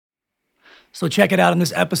So check it out in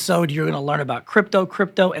this episode. You're going to learn about crypto,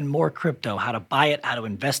 and more crypto, how to buy it, how to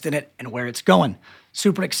invest in it, and where it's going.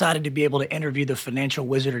 Super excited to be able to interview the financial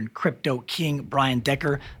wizard and crypto king, Brian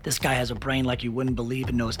Decker. This guy has a brain like you wouldn't believe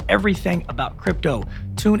and knows everything about crypto.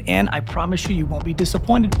 Tune in. I promise you won't be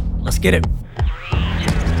disappointed. Let's get it.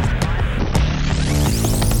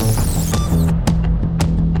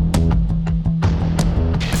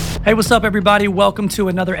 Hey, what's up, everybody? Welcome to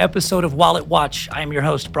another episode of Wallet Watch. I am your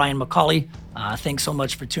host, Brian McCauley. Thanks so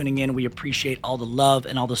much for tuning in. We appreciate all the love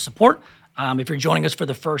and all the support. If you're joining us for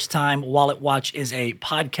the first time, Wallet Watch is a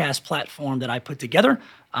podcast platform that I put together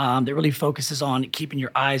that really focuses on keeping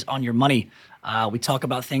your eyes on your money. We talk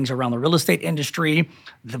about things around the real estate industry,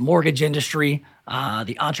 the mortgage industry,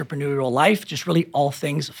 the entrepreneurial life, just really all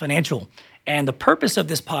things financial. And the purpose of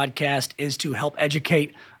this podcast is to help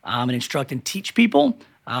educate and instruct and teach people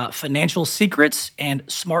financial secrets and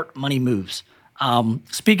smart money moves.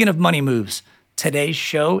 Speaking of money moves, today's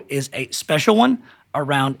show is a special one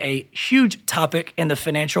around a huge topic in the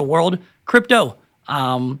financial world, crypto.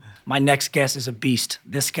 My next guest is a beast.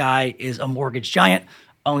 This guy is a mortgage giant,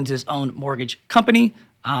 owns his own mortgage company,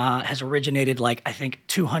 has originated I think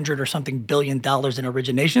 200 or something billion dollars in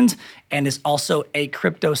originations, and is also a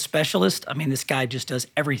crypto specialist. I mean, this guy just does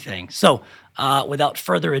everything. So without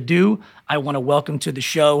further ado, I want to welcome to the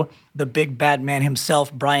show the big bad man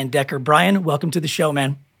himself, Brian Decker. Brian, welcome to the show,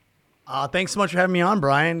 man. Thanks so much for having me on,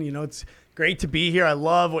 Brian. You know, it's great to be here. I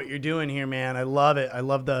love what you're doing here, man. I love it. I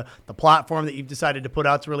love the platform that you've decided to put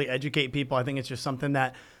out to really educate people. I think it's just something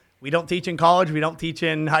that we don't teach in college. We don't teach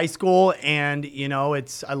in high school. And, you know,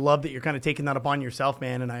 I love that you're kind of taking that upon yourself,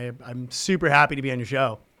 man. And I'm super happy to be on your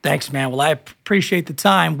show. Thanks, man. Well, I appreciate the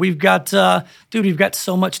time. We've got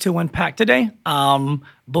so much to unpack today.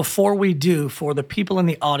 Before we do, for the people in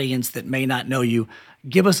the audience that may not know you,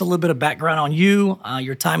 give us a little bit of background on you,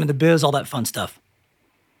 your time in the biz, all that fun stuff.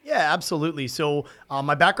 Yeah, absolutely. So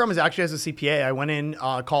my background was actually as a CPA. I went in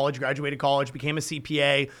college, graduated college, became a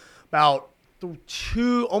CPA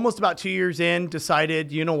almost about 2 years in,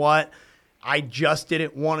 decided, you know what? I just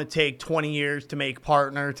didn't want to take 20 years to make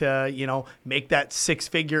partner to, make that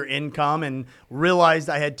six-figure income, and realized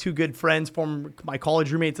I had two good friends, former my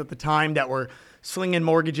college roommates at the time, that were slinging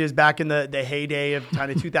mortgages back in the heyday of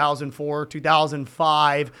kind of 2004,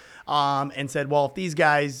 2005, and said, well, if these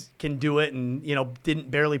guys can do it and, didn't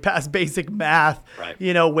barely pass basic math, right,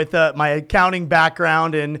 with my accounting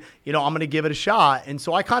background, and, I'm going to give it a shot. And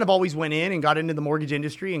so I kind of always went in and got into the mortgage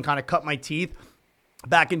industry and kind of cut my teeth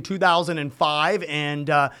back in 2005. And,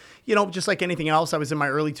 just like anything else, I was in my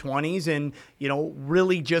early 20s and,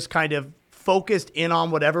 really just kind of focused in on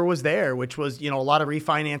whatever was there, which was, a lot of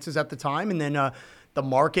refinances at the time. And then the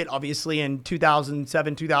market, obviously, in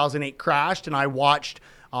 2007, 2008 crashed, and I watched.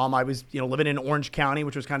 I was, living in Orange County,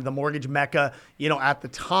 which was kind of the mortgage mecca, at the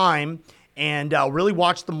time, and really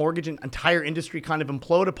watched the mortgage and entire industry kind of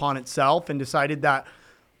implode upon itself, and decided that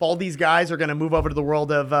if all these guys are going to move over to the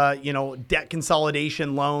world of, debt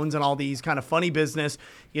consolidation, loans, and all these kind of funny business,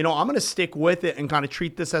 I'm going to stick with it and kind of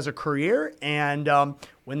treat this as a career. And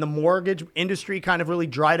when the mortgage industry kind of really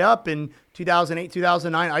dried up in 2008,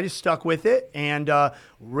 2009, I just stuck with it and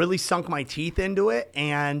really sunk my teeth into it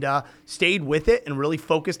and stayed with it and really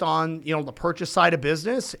focused on, the purchase side of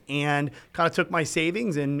business, and kind of took my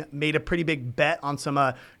savings and made a pretty big bet on some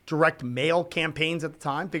direct mail campaigns at the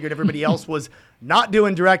time. Figured everybody else was not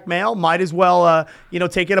doing direct mail. Might as well,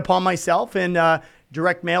 take it upon myself and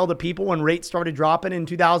direct mail to people when rates started dropping in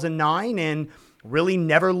 2009, and really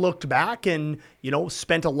never looked back, and,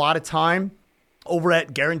 spent a lot of time over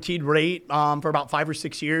at Guaranteed Rate for about 5 or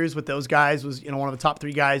 6 years with those guys. Was, one of the top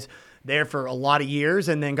 3 guys there for a lot of years,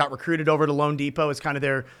 and then got recruited over to Loan Depot as kind of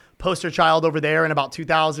their poster child over there in about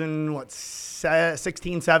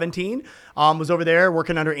 2016, 17. Was over there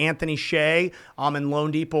working under Anthony Shea in Loan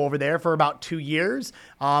Depot over there for about 2 years.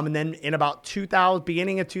 And then in about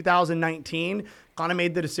beginning of 2019, kind of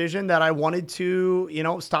made the decision that I wanted to,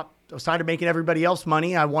 stop. I was tired of making everybody else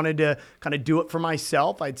money. I wanted to kind of do it for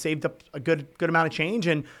myself. I'd saved up a good amount of change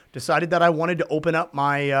and decided that I wanted to open up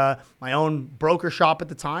my my own broker shop at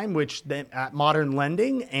the time, which then at Modern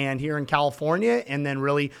Lending, and here in California. And then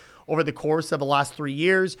really over the course of the last 3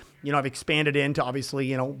 years, I've expanded into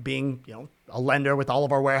obviously, being, a lender with all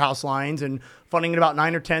of our warehouse lines and funding in about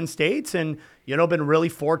 9 or 10 states. And, been really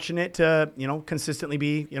fortunate to, consistently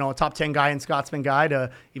be, a top 10 guy in Scotsman Guide,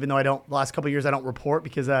 even though the last couple of years I don't report,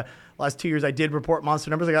 because last 2 years I did report monster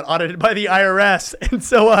numbers. I got audited by the IRS. And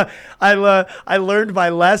so I learned my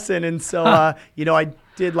lesson. And so, I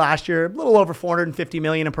did last year a little over $450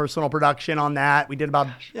 million in personal production on that. We did about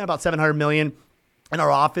 700 million in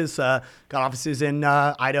our office, got offices in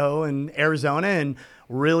Idaho and Arizona, and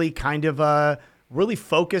really kind of really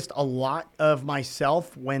focused a lot of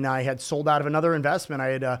myself when I had sold out of another investment. I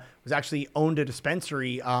had was actually owned a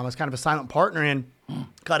dispensary. I was kind of a silent partner in,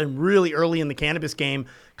 got in really early in the cannabis game,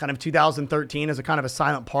 kind of 2013 as a kind of a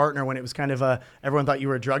silent partner when it was kind of everyone thought you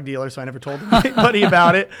were a drug dealer. So I never told anybody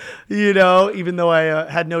about it, even though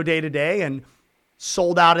I had no day to day, and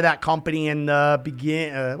sold out of that company in the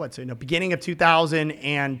beginning of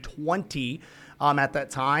 2020 at that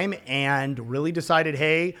time, and really decided,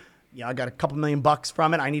 hey, I got a couple $1,000,000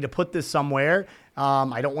 from it. I need to put this somewhere.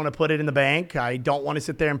 I don't want to put it in the bank. I don't want to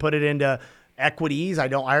sit there and put it into equities. I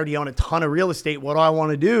already own a ton of real estate. What do I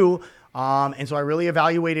want to do? And so I really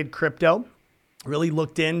evaluated crypto, really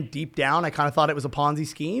looked in deep down. I kind of thought it was a Ponzi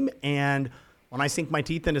scheme. And when I sink my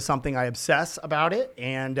teeth into something, I obsess about it,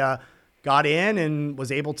 and got in and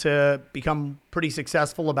was able to become pretty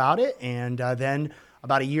successful about it. And then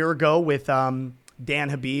about a year ago with Dan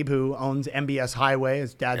Habib, who owns MBS Highway,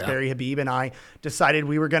 his dad's Barry Habib, and I decided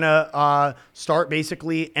we were going to start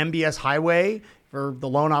basically MBS Highway for the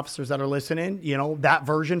loan officers that are listening, that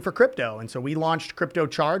version for crypto. And so we launched Crypto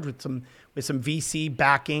Charge with some VC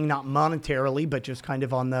backing, not monetarily, but just kind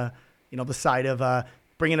of on the, the side of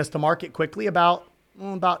bringing us to market quickly about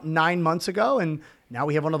 9 months ago. And now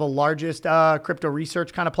we have one of the largest crypto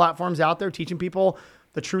research kind of platforms out there, teaching people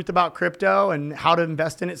the truth about crypto and how to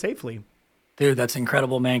invest in it safely. Dude, that's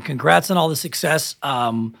incredible, man. Congrats on all the success.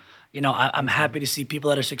 I'm happy to see people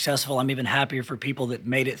that are successful. I'm even happier for people that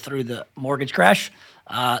made it through the mortgage crash.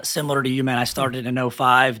 Similar to you, man, I started in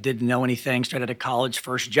 2005, didn't know anything, straight out of college,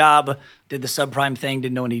 first job, did the subprime thing,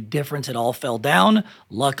 didn't know any difference. It all fell down.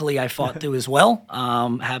 Luckily, I fought through as well,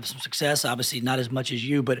 have some success, obviously not as much as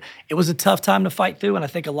you, but it was a tough time to fight through. And I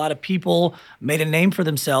think a lot of people made a name for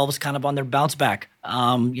themselves kind of on their bounce back.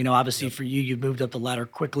 Obviously for you, you've moved up the ladder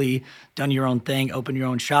quickly, done your own thing, opened your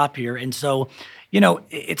own shop here. And so,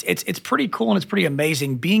 it's pretty cool and it's pretty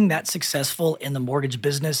amazing. Being that successful in the mortgage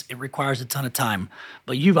business, it requires a ton of time.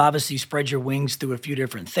 But you've obviously spread your wings through a few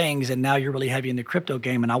different things, and now you're really heavy in the crypto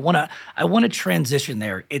game. And I want to transition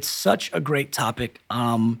there. It's such a great topic.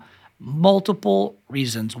 Multiple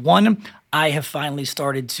reasons. One, I have finally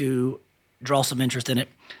started to draw some interest in it.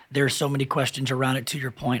 There's so many questions around it. To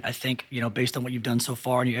your point, I think, based on what you've done so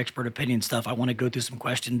far and your expert opinion stuff, I want to go through some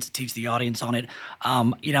questions to teach the audience on it.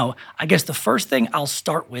 I guess the first thing I'll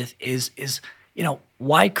start with is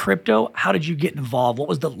why crypto? How did you get involved? What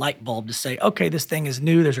was the light bulb to say, okay, this thing is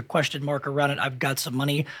new. There's a question mark around it. I've got some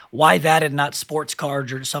money. Why that and not sports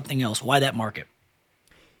cards or something else? Why that market?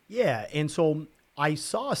 Yeah. And so I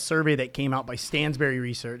saw a survey that came out by Stansberry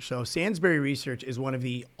Research. So Stansberry Research is one of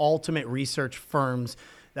the ultimate research firms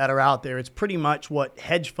that are out there. It's pretty much what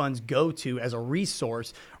hedge funds go to as a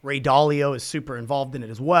resource. Ray Dalio is super involved in it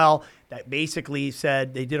as well. That basically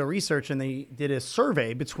said they did a research and they did a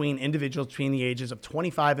survey between individuals between the ages of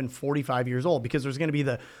 25 and 45 years old, because there's going to be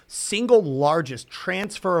the single largest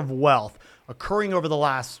transfer of wealth occurring over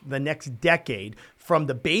the next decade from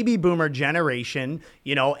the baby boomer generation,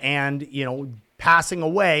 passing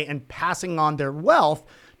away and passing on their wealth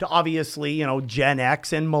to obviously, Gen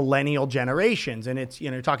X and millennial generations. And it's,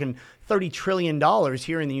 you're talking $30 trillion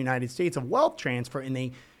here in the United States of wealth transfer. And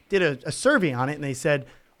they did a survey on it, and they said,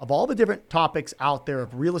 of all the different topics out there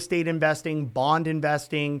of real estate investing, bond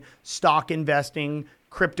investing, stock investing,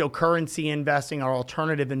 cryptocurrency investing, or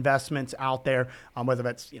alternative investments out there, whether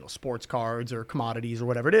that's, sports cards or commodities or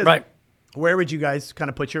whatever it is, right? Where would you guys kind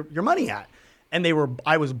of put your money at? And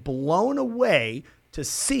I was blown away to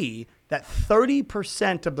see that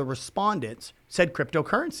 30% of the respondents said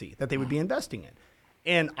cryptocurrency that they would be investing in.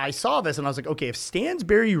 And I saw this and I was like, okay, if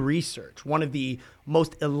Stansberry Research, one of the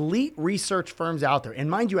most elite research firms out there, and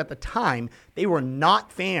mind you, at the time, they were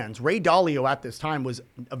not fans. Ray Dalio at this time was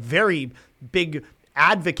a very big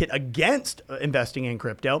advocate against investing in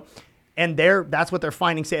crypto. And that's what their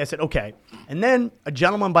findings say. I said, okay. And then a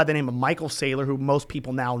gentleman by the name of Michael Saylor, who most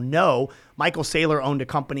people now know, Michael Saylor owned a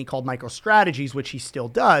company called MicroStrategies, which he still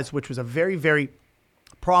does, which was a very, very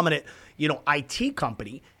prominent, IT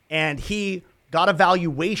company. And he got a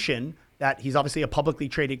valuation that he's obviously a publicly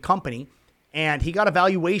traded company, and he got a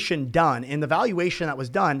valuation done. And the valuation that was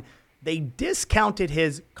done, they discounted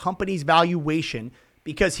his company's valuation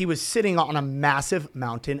because he was sitting on a massive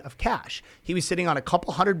mountain of cash. He was sitting on a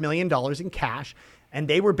couple $100 million in cash, and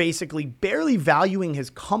they were basically barely valuing his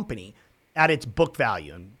company at its book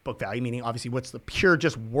value. And book value meaning obviously what's the pure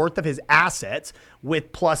just worth of his assets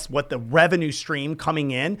with plus what the revenue stream coming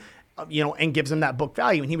in, and gives him that book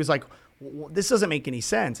value. And he was like, this doesn't make any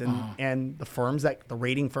sense. And the firms the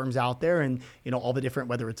rating firms out there and, all the different,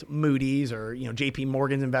 whether it's Moody's or, JP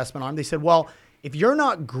Morgan's investment arm, they said, well, if you're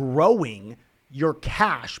not growing your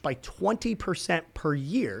cash by 20% per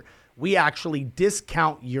year, we actually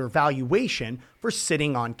discount your valuation for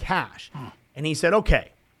sitting on cash. And he said,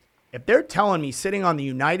 okay, if they're telling me sitting on the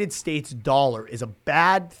United States dollar is a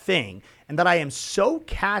bad thing and that I am so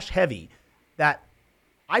cash heavy that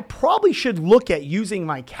I probably should look at using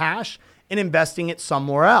my cash and investing it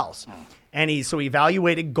somewhere else. And so he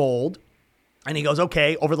evaluated gold and he goes,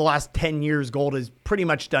 okay, over the last 10 years, gold has pretty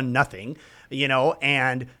much done nothing,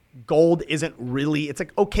 and gold isn't really, it's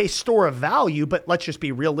like, okay, store of value, but let's just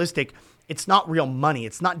be realistic. It's not real money.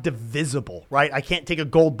 It's not divisible, right? I can't take a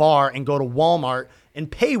gold bar and go to Walmart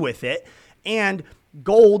and pay with it. And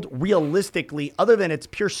gold, realistically, other than its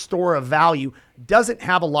pure store of value, doesn't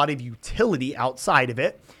have a lot of utility outside of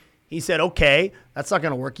it. He said, okay, that's not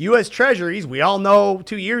going to work. U.S. Treasuries, we all know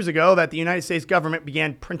 2 years ago that the United States government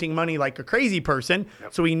began printing money like a crazy person.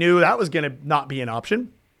 Yep. So he knew that was going to not be an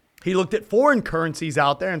option. He looked at foreign currencies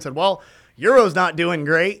out there and said, well, Euro's not doing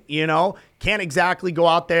great, can't exactly go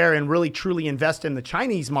out there and really truly invest in the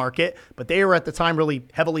Chinese market, but they were at the time really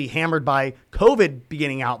heavily hammered by COVID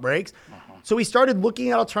beginning outbreaks. So he started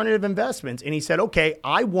looking at alternative investments and he said, okay,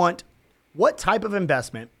 I want what type of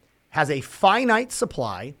investment has a finite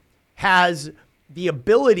supply, has the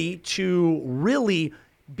ability to really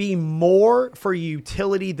be more for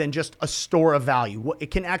utility than just a store of value.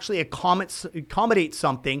 It can actually accommodate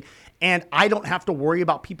something, and I don't have to worry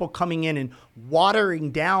about people coming in and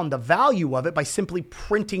watering down the value of it by simply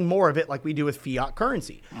printing more of it like we do with fiat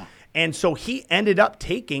currency. And so he ended up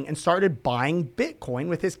taking and started buying Bitcoin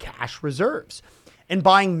with his cash reserves and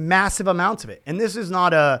buying massive amounts of it. And this is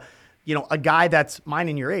not a guy that's mine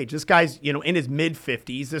and your age. This guy's, in his mid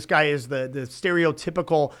 50s. This guy is the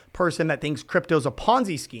stereotypical person that thinks crypto's a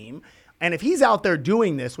Ponzi scheme. And if he's out there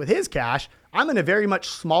doing this with his cash, I'm in a very much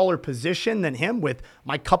smaller position than him with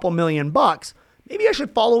my couple $1,000,000. Maybe I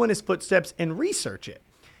should follow in his footsteps and research it.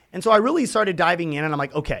 And so I really started diving in and I'm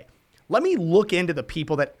like, okay, let me look into the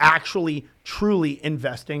people that actually truly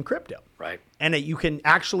invest in crypto. Right. And that you can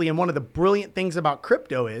actually, and one of the brilliant things about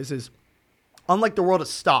crypto is unlike the world of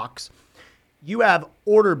stocks, you have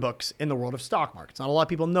order books in the world of stock markets. Not a lot of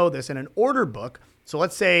people know this. In an order book, so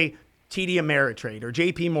let's say TD Ameritrade or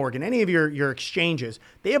JP Morgan, any of your exchanges,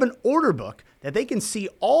 they have an order book that they can see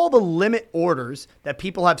all the limit orders that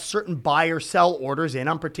people have certain buy or sell orders in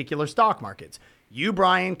on particular stock markets. You,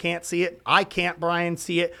 Brian, can't see it. I can't, Brian,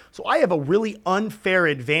 see it. So I have a really unfair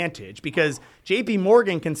advantage because JP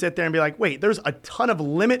Morgan can sit there and be like, wait, there's a ton of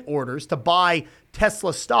limit orders to buy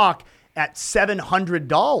Tesla stock at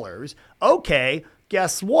 $700. Okay,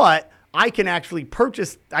 guess what? I can actually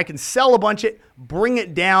I can sell a bunch of it, bring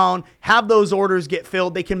it down, have those orders get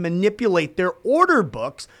filled. They can manipulate their order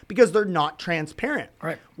books because they're not transparent.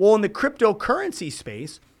 Right. Well, in the cryptocurrency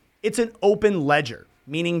space, it's an open ledger,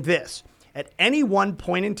 meaning this. At any one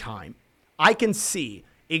point in time, I can see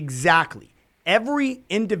exactly every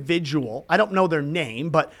individual, I don't know their name,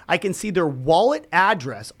 but I can see their wallet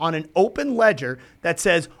address on an open ledger that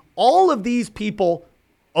says all of these people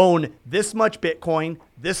own this much Bitcoin,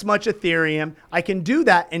 this much Ethereum. I can do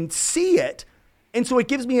that and see it. And so it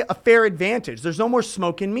gives me a fair advantage. There's no more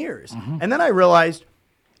smoke and mirrors. Mm-hmm. And then I realized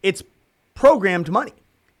it's programmed money.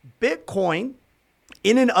 Bitcoin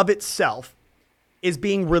in and of itself is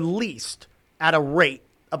being released at a rate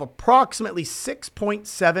of approximately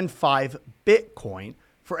 6.75 Bitcoin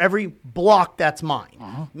for every block that's mined.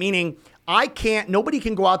 Uh-huh. Meaning nobody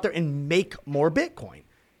can go out there and make more Bitcoin.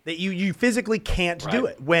 That you physically can't do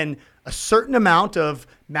it. When a certain amount of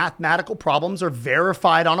mathematical problems are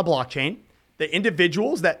verified on a blockchain, the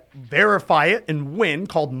individuals that verify it and win,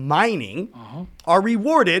 called mining, are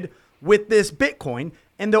rewarded with this Bitcoin.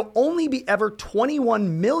 And there'll only be ever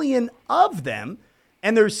 21 million of them.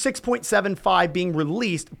 And there's 6.75 being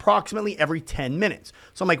released approximately every 10 minutes.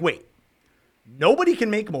 So I'm like, wait, nobody can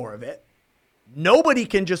make more of it. Nobody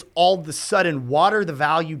can just all of a sudden water the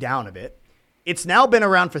value down of it. It's now been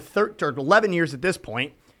around for 11 years at this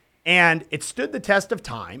point, and it stood the test of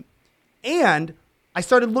time. And I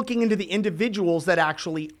started looking into the individuals that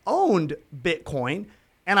actually owned Bitcoin,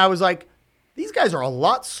 and I was like, these guys are a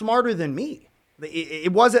lot smarter than me.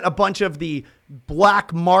 It wasn't a bunch of the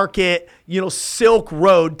black market, Silk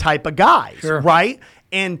Road type of guys, sure. Right?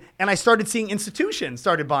 And I started seeing institutions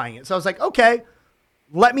started buying it. So I was like, okay,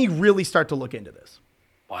 let me really start to look into this.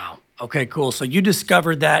 Wow. Okay, cool. So you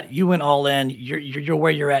discovered that, you went all in, you're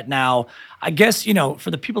where you're at now. I guess, for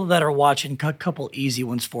the people that are watching, a couple easy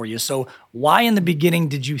ones for you. So why in the beginning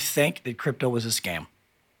did you think that crypto was a scam?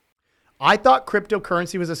 I thought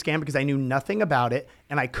cryptocurrency was a scam because I knew nothing about it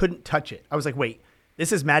and I couldn't touch it. I was like, wait,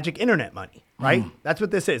 this is magic internet money, right? That's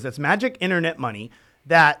what this is. That's magic internet money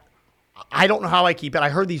that I don't know how I keep it. I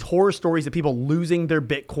heard these horror stories of people losing their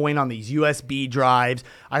Bitcoin on these USB drives.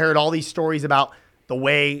 I heard all these stories about the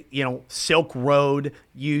way, Silk Road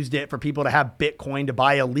used it for people to have Bitcoin to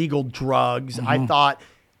buy illegal drugs. I thought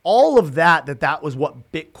all of that was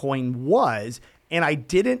what Bitcoin was. And I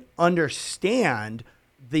didn't understand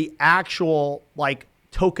the actual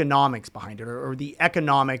tokenomics behind it or the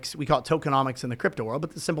economics. We call it tokenomics in the crypto world,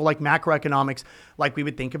 but the simple macroeconomics like we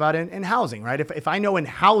would think about in housing, right? If I know in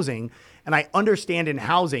housing and I understand in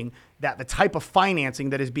housing that the type of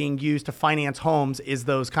financing that is being used to finance homes is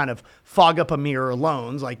those kind of fog up a mirror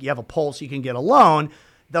loans, like you have a pulse, you can get a loan,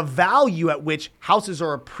 the value at which houses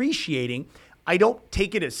are appreciating, I don't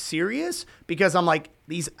take it as serious because I'm like,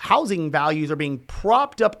 these housing values are being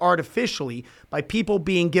propped up artificially by people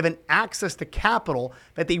being given access to capital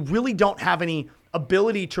that they really don't have any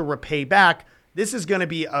ability to repay back. This is going to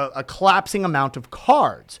be a collapsing amount of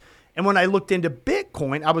cards. And when I looked into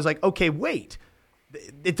Bitcoin, I was like, okay, wait,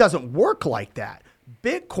 it doesn't work like that.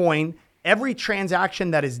 Bitcoin, every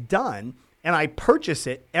transaction that is done and I purchase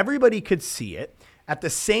it, everybody could see it. At the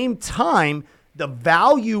same time, the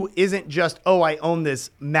value isn't just, I own this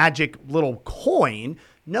magic little coin.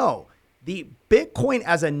 No, the Bitcoin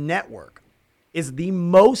as a network is the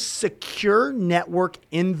most secure network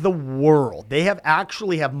in the world. They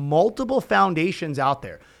actually have multiple foundations out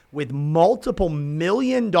there with multiple $1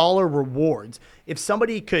 million rewards if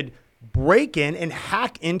somebody could break in and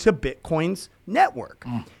hack into Bitcoin's network.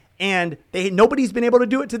 And nobody's been able to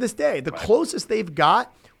do it to this day. The closest they've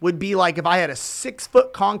got would be like if I had a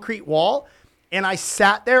 6-foot concrete wall and I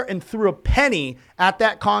sat there and threw a penny at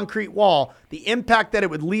that concrete wall, the impact that it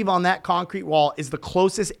would leave on that concrete wall is the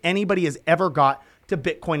closest anybody has ever got to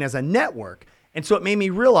Bitcoin as a network. And so it made me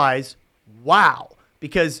realize, wow,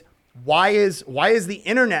 because why is the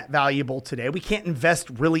internet valuable today? We can't invest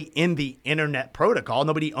really in the internet protocol.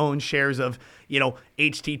 Nobody owns shares of,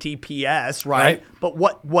 HTTPS, right? But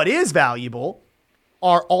what is valuable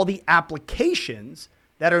are all the applications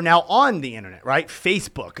that are now on the internet, right?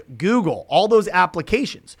 Facebook, Google, all those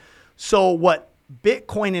applications. So what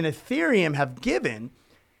Bitcoin and Ethereum have given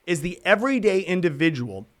is the everyday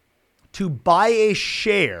individual to buy a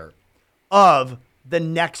share of the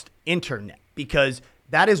next internet, because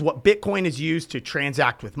that is what Bitcoin is used to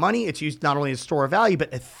transact with money. It's used not only as store of value,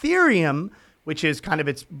 but Ethereum, which is kind of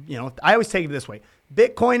its, I always take it this way.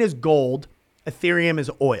 Bitcoin is gold. Ethereum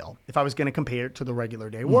is oil. If I was going to compare it to the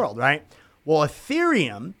regular day world, right? Well,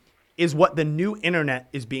 Ethereum is what the new internet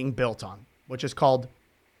is being built on, which is called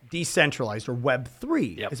decentralized or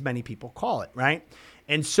Web3, as many people call it, right?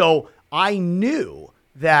 And so I knew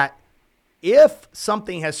that if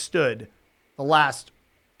something has stood the last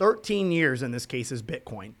 13 years, in this case is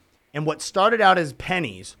Bitcoin, and what started out as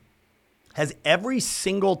pennies has every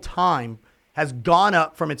single time has gone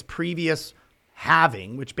up from its previous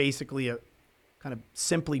halving, which basically, kind of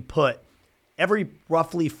simply put, every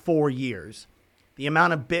roughly 4 years, the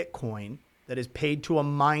amount of Bitcoin that is paid to a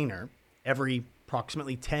miner every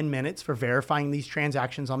approximately 10 minutes for verifying these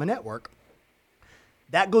transactions on the network,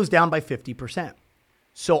 that goes down by 50%.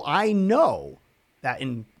 So I know that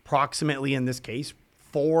in approximately, in this case,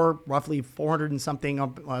 roughly 400 and something, a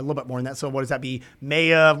little bit more than that. So what does that be?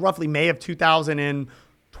 Roughly May of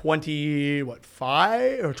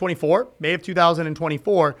 2024, May of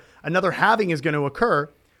 2024, another halving is going to occur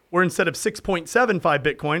where instead of 6.75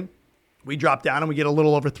 Bitcoin, we drop down and we get a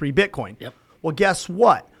little over 3 Bitcoin. Well, guess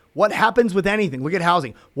what? What happens with anything? Look at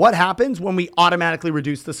housing. What happens when we automatically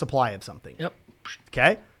reduce the supply of something?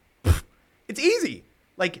 Okay? It's easy.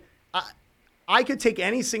 Like, I could take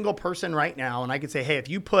any single person right now and I could say, hey, if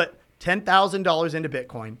you put $10,000 into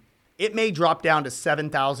Bitcoin, it may drop down to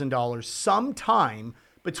 $7,000 sometime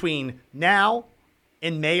between now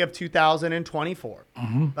and May of 2024.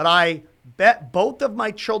 But I bet both of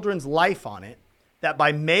my children's life on it that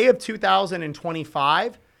by May of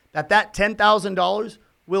 2025, that $10,000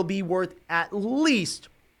 will be worth at least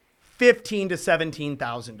 $15,000 to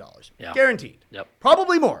 $17,000. Guaranteed.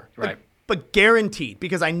 Probably more. Right. But guaranteed,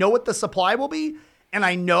 because I know what the supply will be, and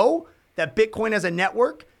I know that Bitcoin as a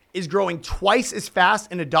network is growing twice as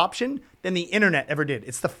fast in adoption than the internet ever did.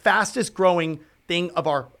 It's the fastest growing thing of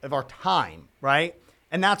our time, right?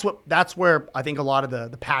 And that's where I think a lot of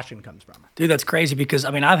the passion comes from. Dude, that's crazy because,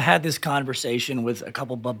 I've had this conversation with a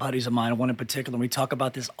couple of buddies of mine, one in particular, and we talk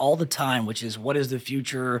about this all the time, which is what is the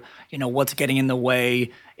future, what's getting in the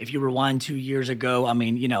way. If you rewind 2 years ago,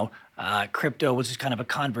 Crypto was just kind of a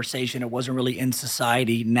conversation. It wasn't really in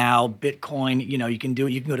society. Now, Bitcoin, you can do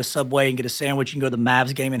it. You can go to Subway and get a sandwich. You can go to the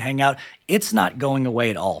Mavs game and hang out. It's not going away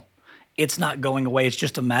at all. It's not going away. It's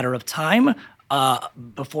just a matter of time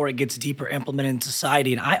before it gets deeper implemented in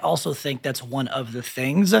society. And I also think that's one of the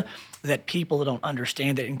things that people that don't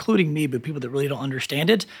understand it, including me, but people that really don't understand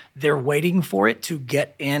it, they're waiting for it to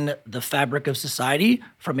get in the fabric of society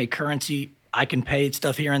from a currency. I can pay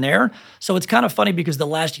stuff here and there. So it's kind of funny because the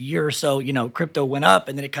last year or so, crypto went up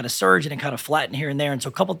and then it kind of surged and it kind of flattened here and there. And so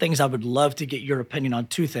a couple of things I would love to get your opinion on.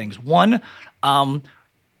 Two things. One,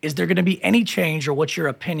 is there going to be any change, or what's your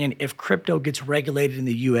opinion if crypto gets regulated in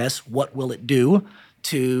the US? What will it do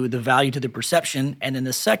to the value, to the perception? And then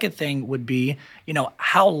the second thing would be,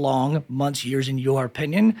 how long, months, years, in your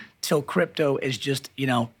opinion, till crypto is just,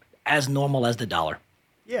 as normal as the dollar?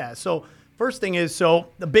 Yeah. So first thing is,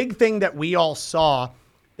 the big thing that we all saw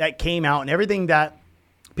that came out, and everything that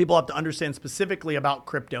people have to understand specifically about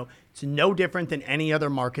crypto, it's no different than any other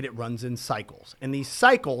market. It runs in cycles. And these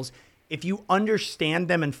cycles, if you understand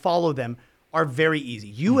them and follow them, are very easy.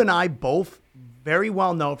 You and I both very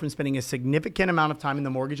well know from spending a significant amount of time in the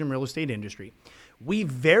mortgage and real estate industry, we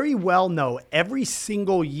very well know every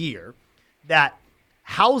single year that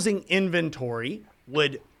housing inventory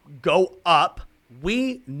would go up.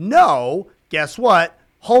 We know, guess what?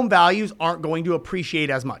 Home values aren't going to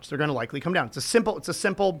appreciate as much. They're going to likely come down. It's a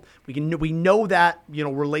simple, we know that,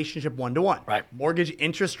 relationship one-to-one. Right. Mortgage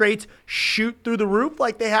interest rates shoot through the roof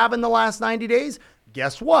like they have in the last 90 days.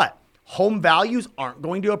 Guess what? Home values aren't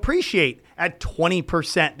going to appreciate at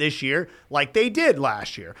 20% this year like they did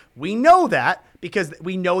last year. We know that because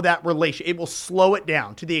we know that relation. It will slow it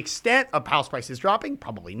down to the extent of house prices dropping,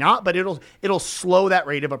 probably not, but it'll slow that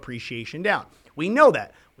rate of appreciation down. We know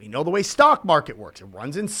that. We know the way stock market works. It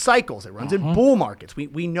runs in cycles. It runs in bull markets.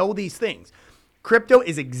 We know these things. Crypto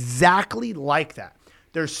is exactly like that.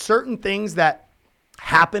 There's certain things that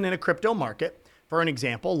happen in a crypto market. For an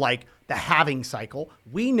example, like the halving cycle.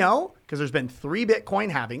 We know because there's been 3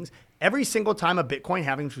 Bitcoin halvings. Every single time a Bitcoin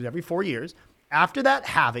halving, which was every 4 years, after that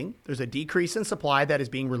halving, there's a decrease in supply that is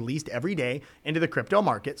being released every day into the crypto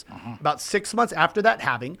markets. About 6 months after that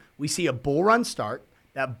halving, we see a bull run start.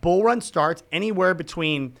 That bull run starts anywhere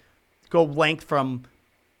between, go length from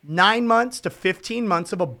 9 months to 15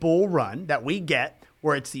 months of a bull run that we get,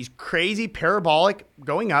 where it's these crazy parabolic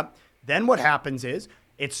going up. Then what happens is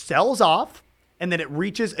it sells off, and then it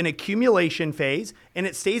reaches an accumulation phase, and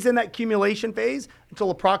it stays in that accumulation phase until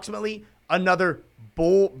approximately another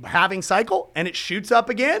bull halving cycle, and it shoots up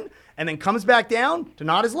again, and then comes back down to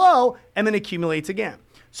not as low, and then accumulates again.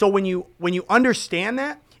 So when you understand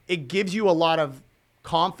that, it gives you a lot of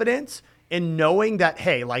confidence in knowing that,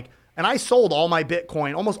 hey, and I sold all my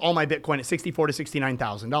Bitcoin, almost all my Bitcoin at $64,000 to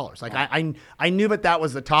 $69,000. I knew that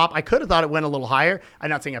was the top. I could have thought it went a little higher. I'm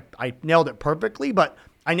not saying I nailed it perfectly, but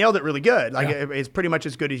I nailed it really good. It's pretty much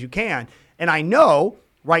as good as you can. And I know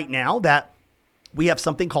right now that we have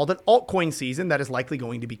something called an altcoin season that is likely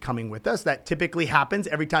going to be coming with us. That typically happens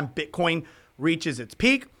every time Bitcoin reaches its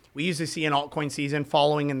peak. We usually see an altcoin season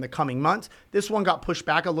following in the coming months. This one got pushed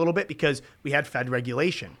back a little bit because we had Fed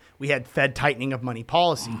regulation. We had Fed tightening of money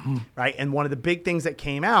policy, right? And one of the big things that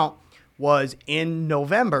came out was in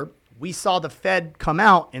November, we saw the Fed come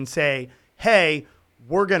out and say, hey,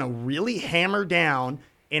 we're going to really hammer down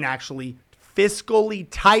and actually fiscally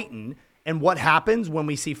tighten. And what happens when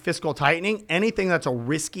we see fiscal tightening? Anything that's a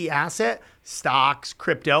risky asset, stocks,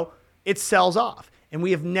 crypto, it sells off. And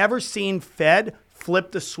we have never seen Fed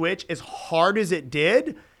flip the switch as hard as it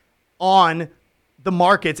did on the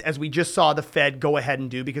markets as we just saw the Fed go ahead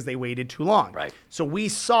and do because they waited too long. Right. So we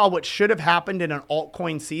saw what should have happened in an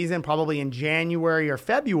altcoin season, probably in January or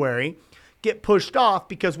February, get pushed off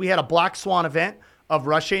because we had a black swan event of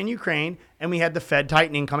Russia and Ukraine, and we had the Fed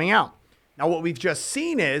tightening coming out. Now, what we've just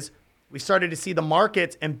seen is we started to see the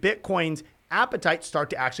markets and Bitcoin's appetite start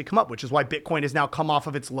to actually come up, which is why Bitcoin has now come off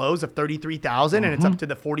of its lows of 33,000 and it's up to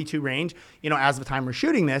the 42 range, as of the time we're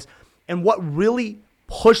shooting this. And what really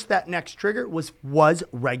pushed that next trigger was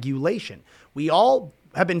regulation. We all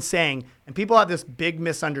have been saying, and people have this big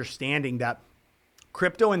misunderstanding that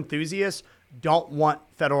crypto enthusiasts don't want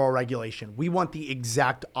federal regulation. We want the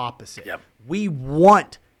exact opposite. Yep. We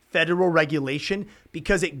want federal regulation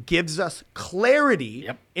because it gives us clarity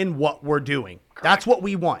in what we're doing. Correct. That's what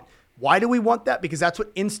we want. Why do we want that? Because that's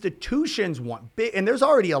what institutions want. And there's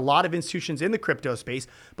already a lot of institutions in the crypto space,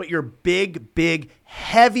 but your big,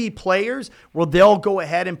 heavy players, well, they'll go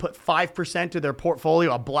ahead and put 5% of their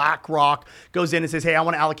portfolio. A BlackRock goes in and says, hey, I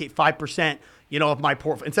want to allocate 5%, of my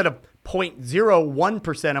portfolio. Instead of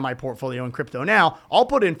 0.01% of my portfolio in crypto now. I'll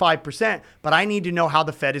put in 5%, but I need to know how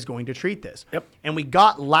the Fed is going to treat this. Yep. And we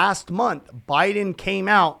got last month, Biden came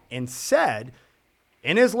out and said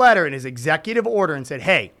in his letter, in his executive order, and said,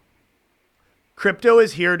 hey, crypto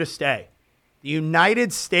is here to stay. The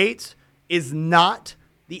United States is not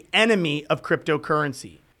the enemy of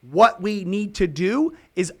cryptocurrency. What we need to do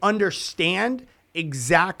is understand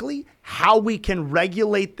exactly how we can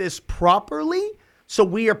regulate this properly. So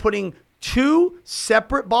we are putting two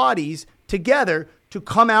separate bodies together to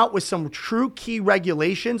come out with some true key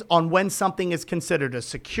regulations on when something is considered a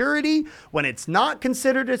security, when it's not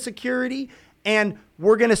considered a security, and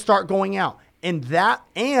we're going to start going out. And that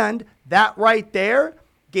right there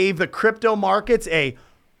gave the crypto markets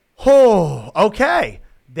okay.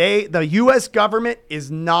 The US government is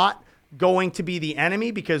not going to be the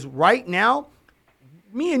enemy, because right now,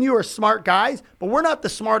 me and you are smart guys, but we're not the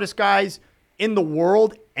smartest guys in the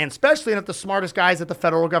world, and especially not the smartest guys at the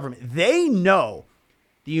federal government. They know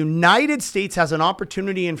the United States has an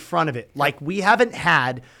opportunity in front of it like we haven't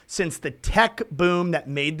had since the tech boom that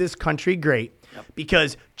made this country great. Yep.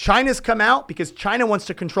 Because China's come out, because China wants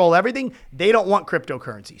to control everything. They don't want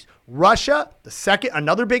cryptocurrencies. Russia,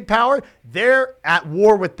 another big power, they're at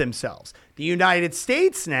war with themselves. The United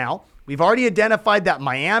States now, we've already identified that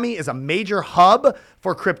Miami is a major hub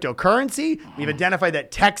for cryptocurrency. We've identified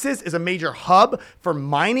that Texas is a major hub for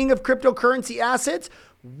mining of cryptocurrency assets.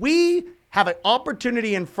 We have an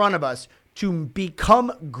opportunity in front of us to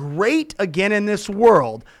become great again in this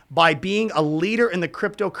world by being a leader in the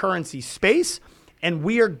cryptocurrency space. And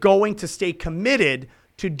we are going to stay committed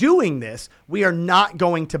to doing this. We are not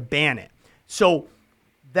going to ban it. So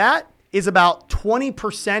that is about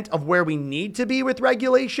 20% of where we need to be with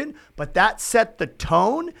regulation, but that set the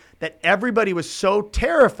tone that everybody was so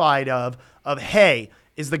terrified of, hey,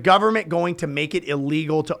 is the government going to make it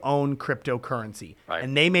illegal to own cryptocurrency? Right.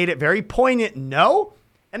 And they made it very poignant, no.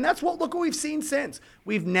 And look what we've seen since.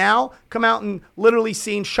 We've now come out and literally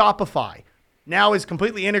seen Shopify now is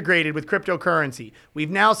completely integrated with cryptocurrency.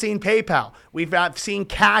 We've now seen PayPal. We've seen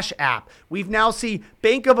Cash App. We've now seen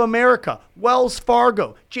Bank of America, Wells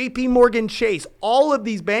Fargo, JP Morgan Chase. All of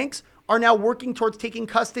these banks are now working towards taking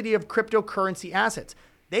custody of cryptocurrency assets.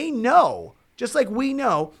 They know, just like we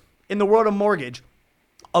know in the world of mortgage,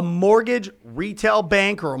 a mortgage retail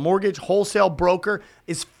bank or a mortgage wholesale broker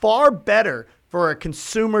is far better for a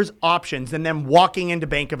consumer's options than them walking into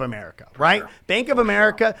Bank of America, right? Sure. Bank of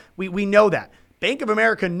America, we know that. Bank of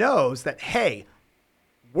America knows that, hey,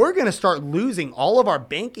 we're going to start losing all of our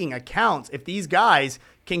banking accounts if these guys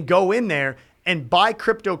can go in there and buy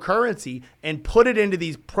cryptocurrency and put it into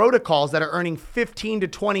these protocols that are earning 15 to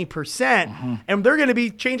 20%, and they're going to be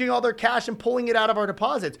changing all their cash and pulling it out of our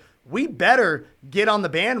deposits. We better get on the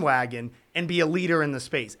bandwagon and be a leader in the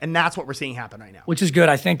space. And that's what we're seeing happen right now. Which is good.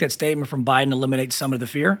 I think that statement from Biden eliminates some of the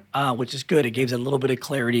fear, which is good. It gives it a little bit of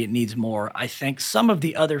clarity. It needs more. I think some of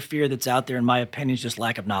the other fear that's out there, in my opinion, is just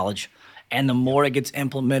lack of knowledge. And the more it gets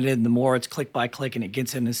implemented, the more it's click by click and it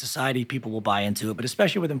gets into society, people will buy into it. But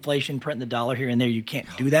especially with inflation, printing the dollar here and there, you can't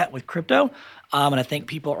do that with crypto. And I think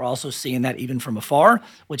people are also seeing that even from afar,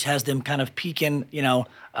 which has them kind of peeking,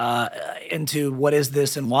 into what is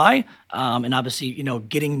this and why. And obviously,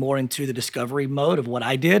 getting more into the discovery mode of what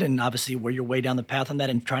I did, and obviously where you're way down the path on that,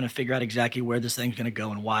 and trying to figure out exactly where this thing's going to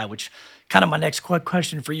go and why, which kind of my next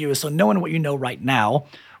question for you is, so knowing what you know right now,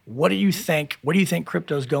 what do you think? Where do you think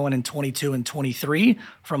crypto's going in 22 and 23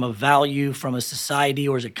 from a value, from a society,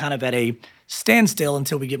 or is it kind of at a standstill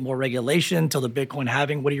until we get more regulation, until the Bitcoin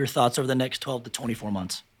halving? What are your thoughts over the next 12 to 24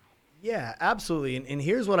 months? Yeah, absolutely. And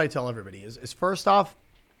here's what I tell everybody is first off,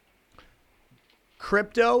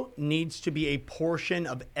 crypto needs to be a portion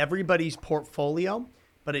of everybody's portfolio,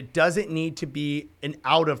 but it doesn't need to be an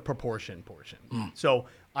out of proportion portion. So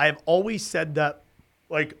I've always said that,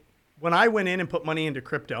 like, when I went in and put money into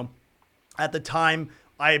crypto, at the time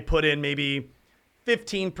I had put in maybe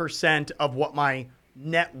 15% of what my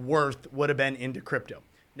net worth would have been into crypto.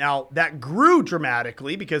 Now that grew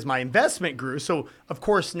dramatically because my investment grew. So of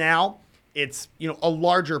course now it's, a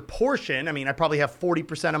larger portion. I mean, I probably have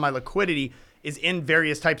 40% of my liquidity is in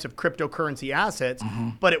various types of cryptocurrency assets,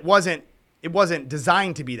 but it wasn't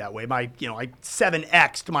designed to be that way. I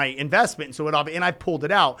 7x'd my investment. And I pulled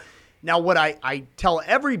it out. Now, what I tell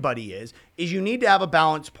everybody is you need to have a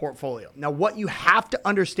balanced portfolio. Now, what you have to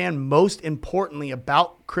understand most importantly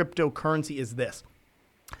about cryptocurrency is this.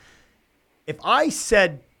 If I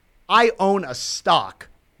said I own a stock,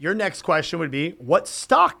 your next question would be, what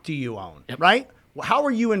stock do you own, right? Well, how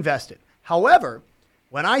are you invested? However,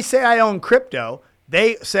 when I say I own crypto,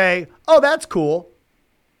 they say, oh, that's cool.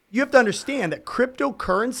 You have to understand that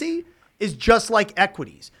cryptocurrency is just like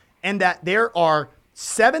equities, and that there are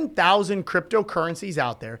 7,000 cryptocurrencies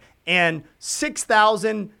out there, and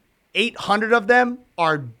 6,800 of them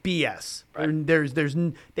are BS. Right.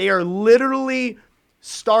 They are literally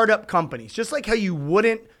startup companies. Just like how you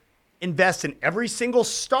wouldn't invest in every single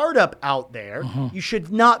startup out there, you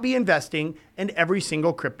should not be investing in every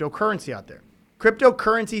single cryptocurrency out there.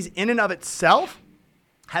 Cryptocurrencies in and of itself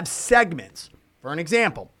have segments. For an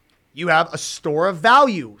example, you have a store of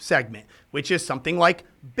value segment, which is something like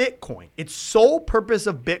Bitcoin. Its sole purpose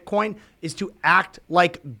of Bitcoin is to act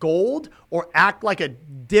like gold or act like a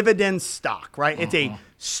dividend stock, right? It's a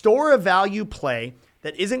store of value play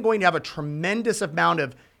that isn't going to have a tremendous amount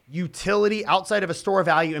of utility outside of a store of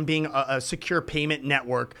value and being a secure payment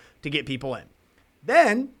network to get people in.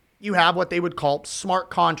 Then you have what they would call smart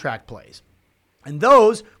contract plays. And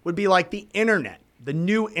those would be like the internet, the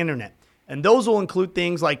new internet. And those will include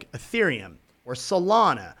things like Ethereum or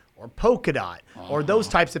Solana or Polkadot or those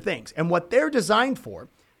types of things. And what they're designed for,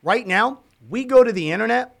 right now, we go to the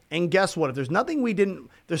internet and guess what? If there's one thing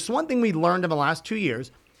we learned in the last 2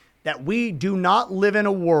 years, that we do not live in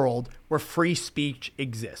a world where free speech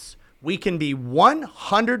exists. We can be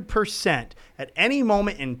 100% at any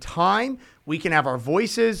moment in time. We can have our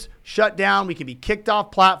voices shut down. We can be kicked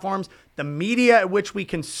off platforms. The media at which we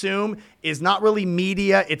consume is not really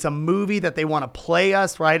media. It's a movie that they want to play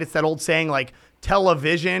us, right? It's that old saying like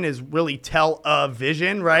television is really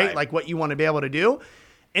tell-a-vision, right? Like what you want to be able to do.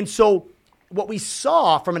 And so what we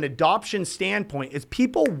saw from an adoption standpoint is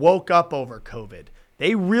people woke up over COVID.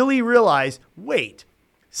 They really realized, wait,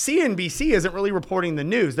 CNBC isn't really reporting the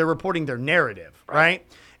news. They're reporting their narrative, right?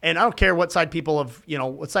 And I don't care what side people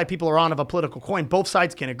are on of a political coin. Both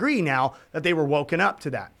sides can agree now that they were woken up to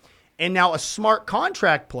that. And now a smart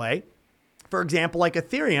contract play, for example, like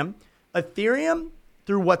Ethereum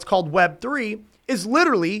through what's called Web3 is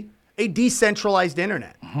literally a decentralized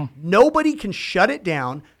internet. Nobody can shut it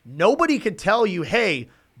down. Nobody could tell you, hey,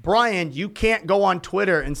 Brian, you can't go on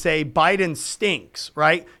Twitter and say Biden stinks,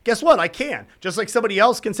 right? Guess what? I can. Just like somebody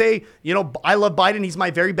else can say, I love Biden. He's my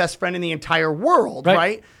very best friend in the entire world,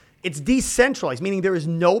 right? It's decentralized, meaning there is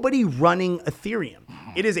nobody running Ethereum.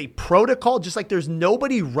 It is a protocol, just like there's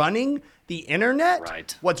nobody running the internet.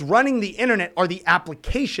 Right. What's running the internet are the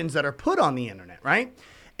applications that are put on the internet, right?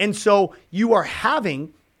 And so you are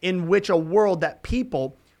having in which a world that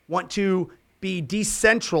people want to be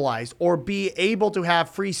decentralized or be able to have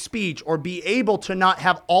free speech or be able to not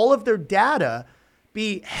have all of their data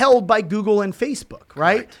be held by Google and Facebook,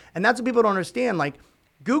 right? Correct. And that's what people don't understand. Like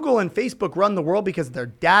Google and Facebook run the world because they're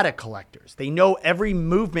data collectors. They know every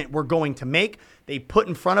movement we're going to make. They put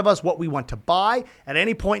in front of us what we want to buy at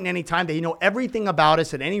any point in any time. They know everything about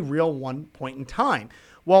us at any real one point in time.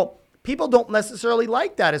 Well, people don't necessarily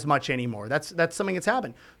like that as much anymore. That's something that's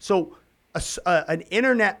happened. So an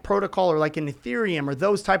internet protocol or like an Ethereum or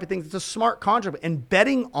those type of things, it's a smart contract. And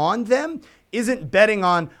betting on them isn't betting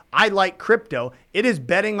on, I like crypto. It is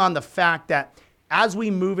betting on the fact that as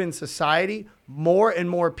we move in society, more and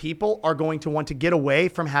more people are going to want to get away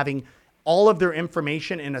from having all of their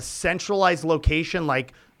information in a centralized location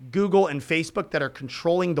like Google and Facebook that are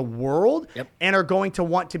controlling the world and are going to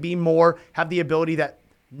want to be have the ability that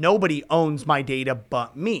nobody owns my data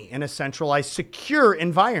but me in a centralized, secure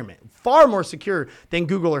environment, far more secure than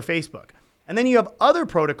Google or Facebook. And then you have other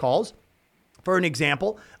protocols, for an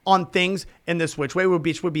example, on things in the switch way,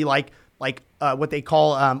 which would be like what they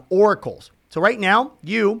call oracles. So right now,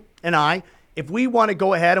 you and I, if we want to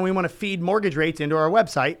go ahead and we want to feed mortgage rates into our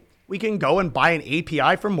website, we can go and buy an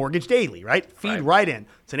API from Mortgage Daily, right? Feed right in.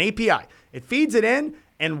 It's an API. It feeds it in,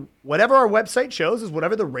 and whatever our website shows is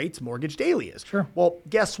whatever the rates Mortgage Daily is. Sure. Well,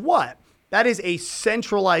 guess what? That is a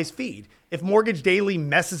centralized feed. If Mortgage Daily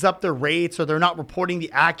messes up their rates or they're not reporting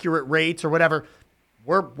the accurate rates or whatever,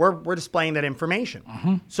 we're displaying that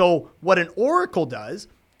information. So what an oracle does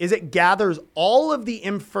is it gathers all of the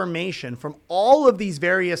information from all of these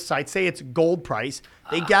various sites. Say it's gold price.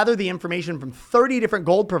 They gather the information from 30 different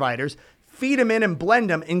gold providers, feed them in and blend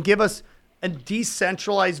them and give us a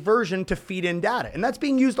decentralized version to feed in data. And that's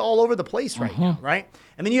being used all over the place right now, right?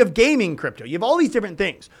 And then you have gaming crypto. You have all these different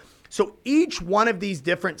things. So each one of these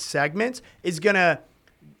different segments is going to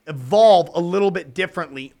evolve a little bit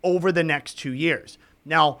differently over the next 2 years.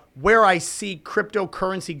 Now, where I see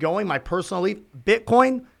cryptocurrency going, my personal belief,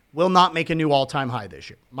 Bitcoin will not make a new all-time high this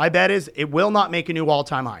year. My bet is it will not make a new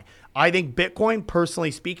all-time high. I think Bitcoin,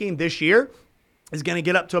 personally speaking, this year is going to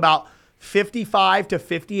get up to about $55,000 to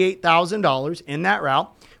 $58,000 in that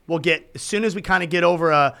route. We'll get, as soon as we kind of get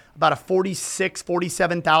over about a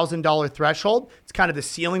 $46,000, $47,000 threshold, it's kind of the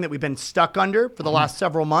ceiling that we've been stuck under for the last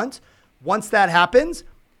several months. Once that happens,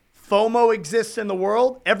 FOMO exists in the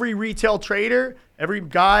world. Every retail trader, every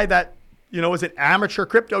guy that, is an amateur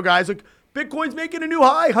crypto guy is like, Bitcoin's making a new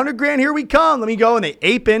high, 100 grand, here we come. Let me go. And they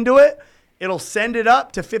ape into it. It'll send it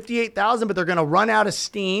up to 58,000, but they're going to run out of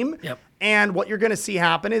steam. Yep. And what you're going to see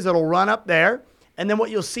happen is it'll run up there. And then what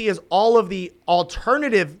you'll see is all of the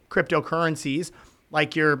alternative cryptocurrencies,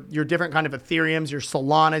 like your different kind of Ethereums, your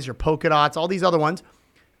Solanas, your Polkadots, all these other ones,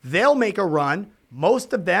 they'll make a run.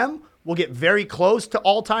 Most of them will get very close to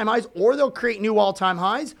all-time highs, or they'll create new all-time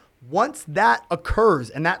highs. Once that occurs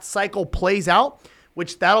and that cycle plays out,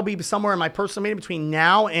 which that'll be somewhere in my personal opinion between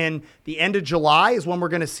now and the end of July is when we're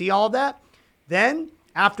going to see all of that. Then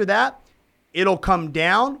after that, it'll come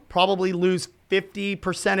down, probably lose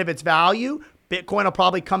 50% of its value. Bitcoin will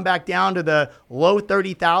probably come back down to the low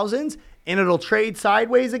 30,000s, and it'll trade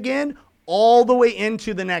sideways again all the way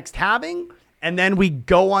into the next halving. And then we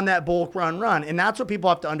go on that bulk run. And that's what people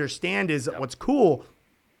have to understand is what's cool.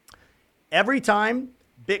 Every time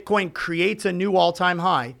Bitcoin creates a new all-time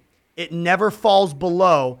high, it never falls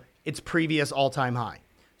below its previous all-time high.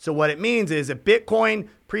 So what it means is if Bitcoin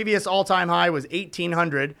previous all-time high was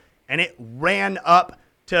 1,800 and it ran up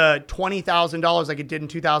to $20,000 like it did in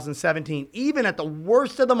 2017, even at the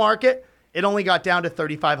worst of the market, it only got down to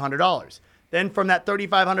 $3,500. Then from that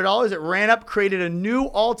 $3,500, it ran up, created a new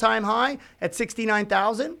all-time high at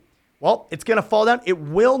 69,000. Well, it's going to fall down. It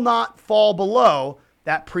will not fall below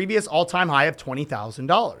that previous all-time high of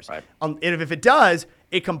 $20,000. Right. And if it does,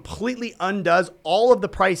 it completely undoes all of the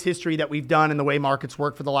price history that we've done in the way markets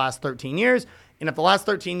work for the last 13 years. And if the last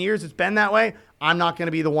 13 years it's been that way, I'm not going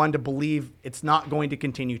to be the one to believe it's not going to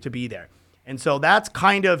continue to be there. And so that's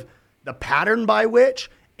kind of the pattern by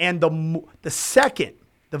which, and the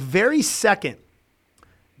very second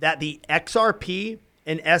that the XRP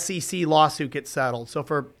and SEC lawsuit gets settled. So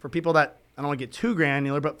for people that, I don't want to get too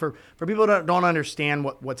granular, but for people that don't understand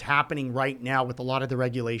what's happening right now with a lot of the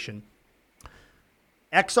regulation,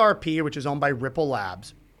 XRP, which is owned by Ripple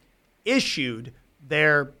Labs, issued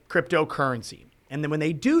their cryptocurrency. And then when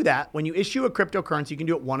they do that, when you issue a cryptocurrency, you can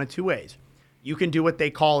do it one of two ways. You can do what they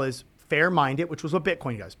call is fair-minded, which was what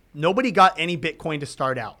Bitcoin does. Nobody got any Bitcoin to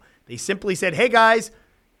start out. They simply said, hey guys,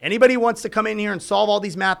 anybody wants to come in here and solve all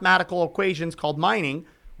these mathematical equations called mining,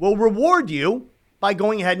 we'll reward you by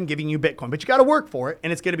going ahead and giving you Bitcoin. But you got to work for it,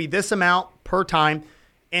 and it's going to be this amount per time.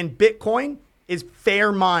 And Bitcoin is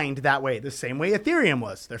fair mined that way, the same way Ethereum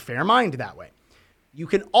was. They're fair mined that way. You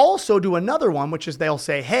can also do another one, which is they'll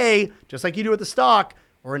say, hey, just like you do with the stock,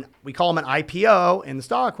 we call them an IPO in the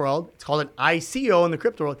stock world. It's called an ICO in the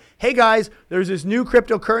crypto world. Hey guys, there's this new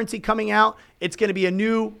cryptocurrency coming out. It's going to be a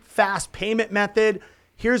new fast payment method.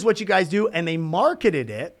 Here's what you guys do. And they marketed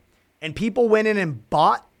it, and people went in and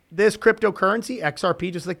bought this cryptocurrency,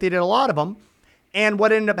 XRP, just like they did a lot of them. And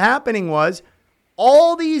what ended up happening was,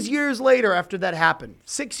 all these years later after that happened,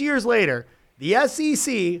 6 years later, the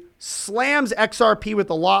SEC slams XRP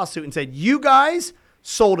with a lawsuit and said, you guys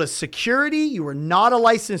sold a security. You were not a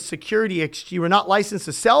licensed security. You were not licensed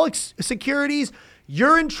to sell securities.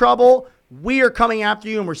 You're in trouble. We are coming after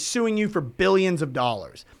you, and we're suing you for billions of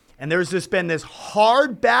dollars. And there's just been this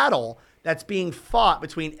hard battle that's being fought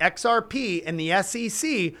between XRP and the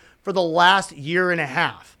SEC for the last year and a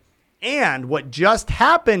half. And what just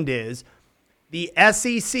happened is the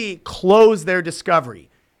SEC closed their discovery.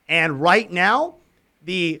 And right now,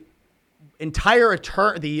 the entire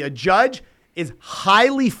judge is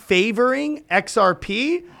highly favoring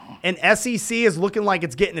XRP, and SEC is looking like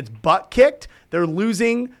it's getting its butt kicked. They're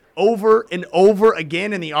losing over and over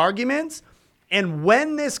again in the arguments. And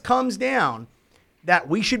when this comes down, that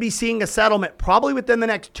we should be seeing a settlement probably within the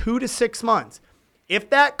next 2 to 6 months. If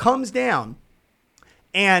that comes down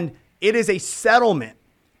and it is a settlement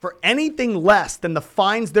for anything less than the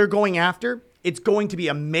fines they're going after, it's going to be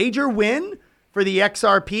a major win for the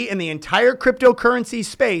XRP and the entire cryptocurrency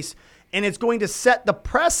space. And it's going to set the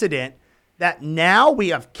precedent that now we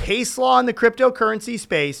have case law in the cryptocurrency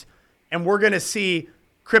space, and we're going to see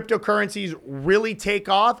cryptocurrencies really take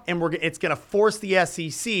off, and it's going to force the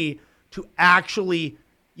SEC to actually,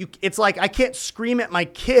 it's like I can't scream at my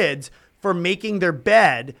kids for making their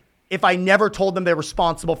bed if I never told them they're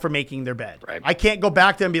responsible for making their bed. Right. I can't go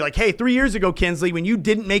back to them and be like, hey, 3 years ago, Kinsley, when you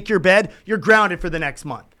didn't make your bed, you're grounded for the next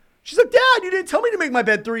month. She's like, Dad, you didn't tell me to make my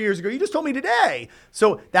bed 3 years ago. You just told me today.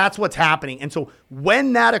 So that's what's happening. And so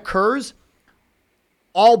when that occurs,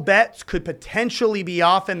 all bets could potentially be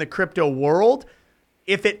off in the crypto world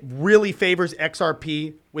if it really favors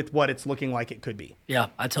XRP with what it's looking like it could be. Yeah,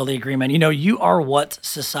 I totally agree, man. You know, you are what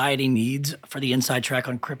society needs for the inside track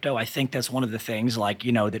on crypto. I think that's one of the things, like,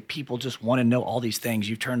 you know, that people just want to know all these things.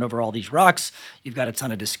 You've turned over all these rocks. You've got a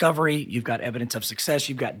ton of discovery. You've got evidence of success.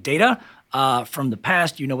 You've got data from the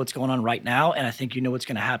past. You know what's going on right now. And I think you know what's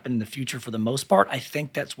going to happen in the future for the most part. I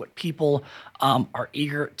think that's what people are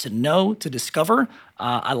eager to know, to discover.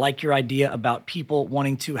 I like your idea about people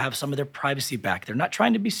wanting to have some of their privacy back. They're not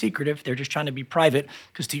trying to be secretive. They're just trying to be private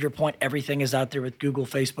because, to your point, everything is out there with Google,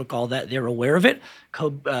 Facebook, all that. They're aware of it.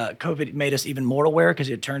 COVID made us even more aware because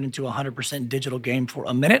it turned into a 100% digital game for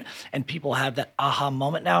a minute, and people have that aha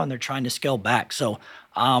moment now, and they're trying to scale back. So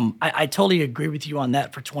I totally agree with you on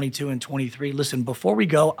that for 22 and 23. Listen, before we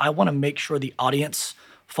go, I want to make sure the audience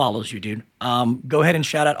follows you, dude. Go ahead and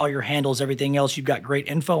shout out all your handles, everything else. You've got great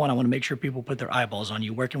info, and I want to make sure people put their eyeballs on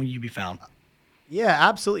you. Where can you be found? Yeah,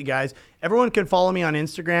 absolutely, guys. Everyone can follow me on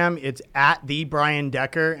Instagram. It's at the Brian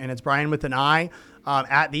Decker, and it's Brian with an I.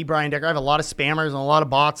 At the Brian Decker. I have a lot of spammers and a lot of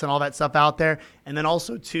bots and all that stuff out there. And then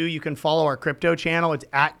also too, you can follow our crypto channel. It's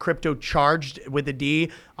at Crypto Charged with a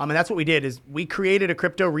D. And that's what we did is we created a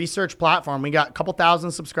crypto research platform. We got a couple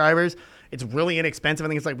thousand subscribers. It's really inexpensive. I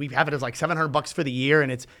think it's like we have it as like $700 for the year,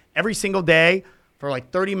 and it's every single day for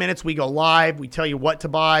like 30 minutes. We go live. We tell you what to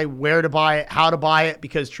buy, where to buy it, how to buy it,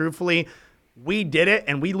 because truthfully, we did it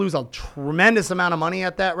and we lose a tremendous amount of money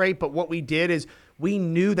at that rate. But what we did is we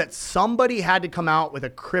knew that somebody had to come out with a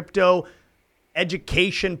crypto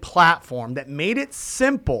education platform that made it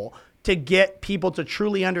simple to get people to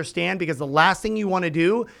truly understand, because the last thing you want to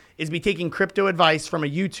do is be taking crypto advice from a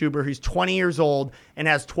YouTuber who's 20 years old and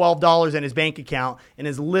has $12 in his bank account and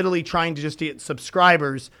is literally trying to just get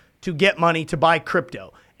subscribers to get money to buy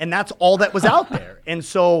crypto. And that's all that was out there. And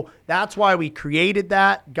so that's why we created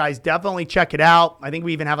that. Guys, definitely check it out. I think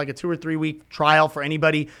we even have like a 2 or 3 week trial for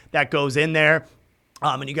anybody that goes in there.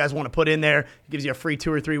 And you guys want to put in there, it gives you a free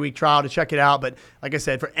 2 or 3 week trial to check it out. But like I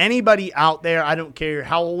said, for anybody out there, I don't care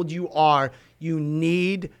how old you are, you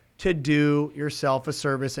need to do yourself a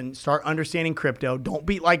service and start understanding crypto. Don't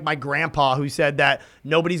be like my grandpa who said that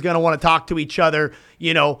nobody's going to want to talk to each other,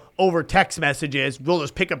 you know, over text messages. We'll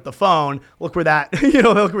just pick up the phone. Look where that,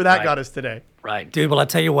 look where that got us today. Right. Dude, well, I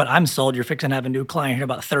tell you what, I'm sold. You're fixing to have a new client here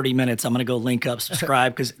in about 30 minutes. I'm going to go link up,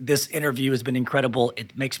 subscribe, because this interview has been incredible.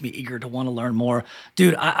 It makes me eager to want to learn more.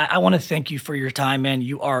 Dude, I want to thank you for your time, man.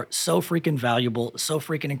 You are so freaking valuable, so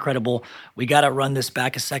freaking incredible. We got to run this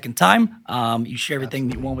back a second time. You share everything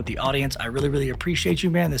that you want with the audience. I really, really appreciate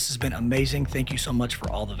you, man. This has been amazing. Thank you so much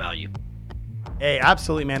for all the value. Hey,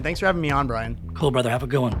 absolutely, man. Thanks for having me on, Brian. Cool, brother. Have a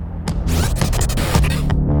good one.